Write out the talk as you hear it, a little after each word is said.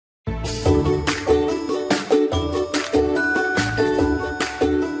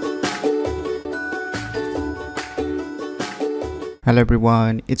Hello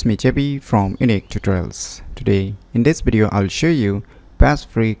everyone, it's me JB from UniqueTutorials. Today in this video I'll show you best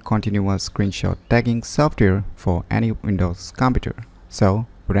free continuous screenshot tagging software for any Windows computer. So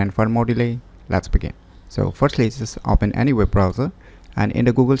without further more delay, let's begin. So firstly, just open any web browser and in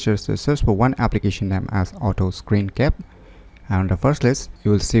the Google search for one application named as Auto Screen Cap. And on the first list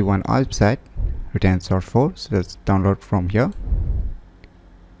you will see one website written source for, so let's download from here.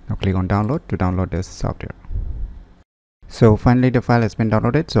 Now click on download to download this software. So finally the file has been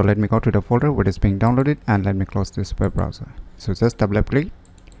downloaded, so let me go to the folder where it is being downloaded and let me close this web browser. So just double click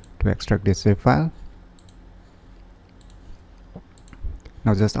to extract this zip file.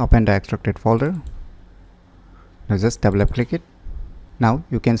 Now just open the extracted folder. Now just double click it. Now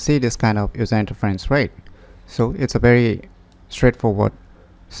you can see this kind of user interface, right? So it's a very straightforward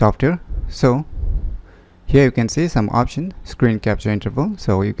software. So here you can see some options, screen capture interval,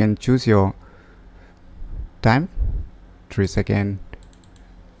 so you can choose your time, 3 seconds.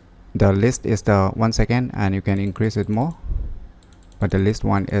 The list is the 1 second and you can increase it more, but the list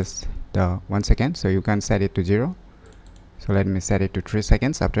one is the 1 second, so you can set it to 0. So let me set it to 3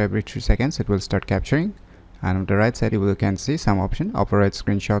 seconds. After every 3 seconds it will start capturing. And on the right side you can see some option, operate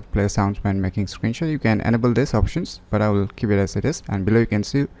screenshot, play sounds when making screenshot. You can enable these options, but I will keep it as it is. And below you can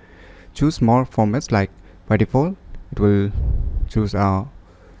see choose more formats, like by default it will choose a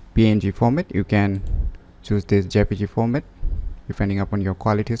PNG format. You can choose this JPG format depending upon your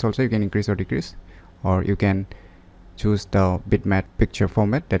qualities. Also you can increase or decrease, or you can choose the bitmap picture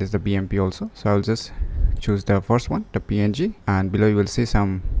format, that is the BMP also. So I'll just choose the first one, the PNG, and below you will see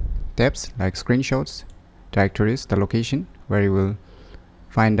some tabs like screenshots, directories, the location where you will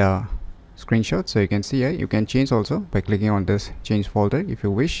find the screenshot. So you can see here you can change also by clicking on this change folder if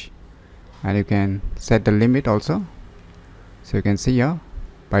you wish, and you can set the limit also. So you can see here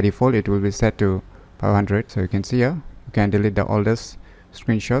by default it will be set to 500. So you can see here you can delete the oldest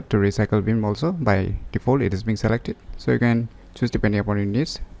screenshot to recycle bin also. By default it is being selected, so you can choose depending upon your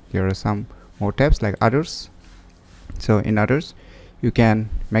needs. Here are some more tabs like others. So in others you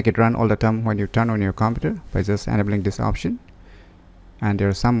can make it run all the time when you turn on your computer by just enabling this option. And there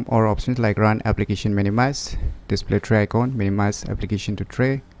are some more options like run application minimize, display tray icon, minimize application to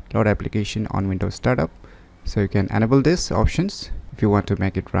tray, load application on Windows startup. So you can enable these options if you want to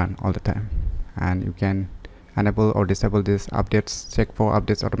make it run all the time. And you can enable or disable these updates, check for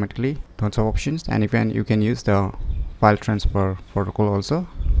updates automatically, tons of options. And even you can use the file transfer protocol also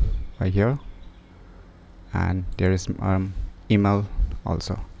by here, and there is email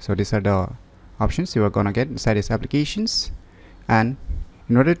also. So these are the options you are gonna get inside these applications. And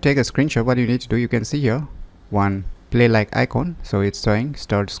in order to take a screenshot, what you need to do, you can see here one play like icon, so it's showing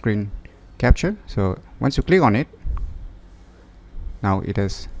start screen capture. So once you click on it, now it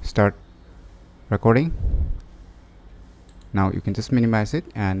has start recording. Now you can just minimize it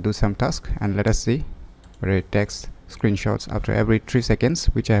and do some task, and let us see whether it takes screenshots after every 3 seconds,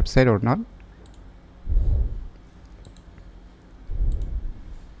 which I have said or not.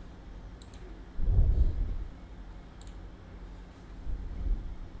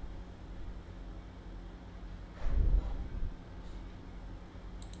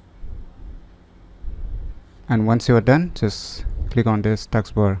 And once you are done, just click on this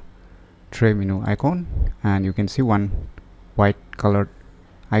taskbar tray menu icon, and you can see one white colored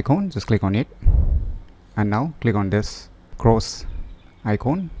icon. Just click on it, and now click on this cross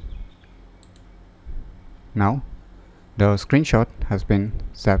icon. Now the screenshot has been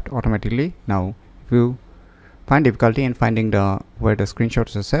saved automatically. Now if you find difficulty in finding where the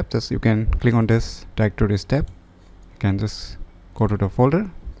screenshots are saved, just you can click on this directories tab. You can just go to the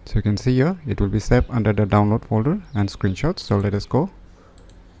folder. So you can see here it will be saved under the download folder and screenshots. So let us go.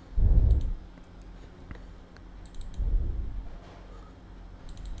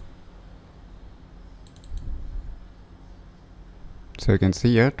 So you can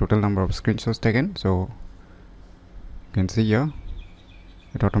see here total number of screenshots taken. So you can see here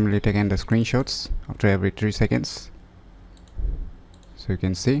it automatically taken the screenshots after every 3 seconds. So you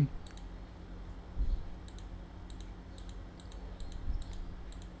can see.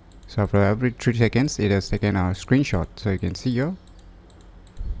 So after every 3 seconds it has taken a screenshot. So you can see here.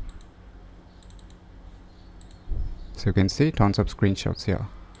 So you can see tons of screenshots here.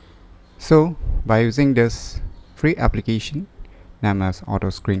 So by using this free application named as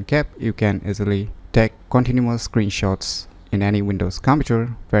Auto Screen Cap, you can easily take continuous screenshots in any Windows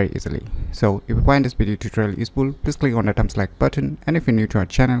computer very easily. So if you find this video tutorial useful, please click on the thumbs like button, and if you're new to our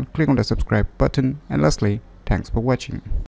channel, click on the subscribe button. And lastly, thanks for watching.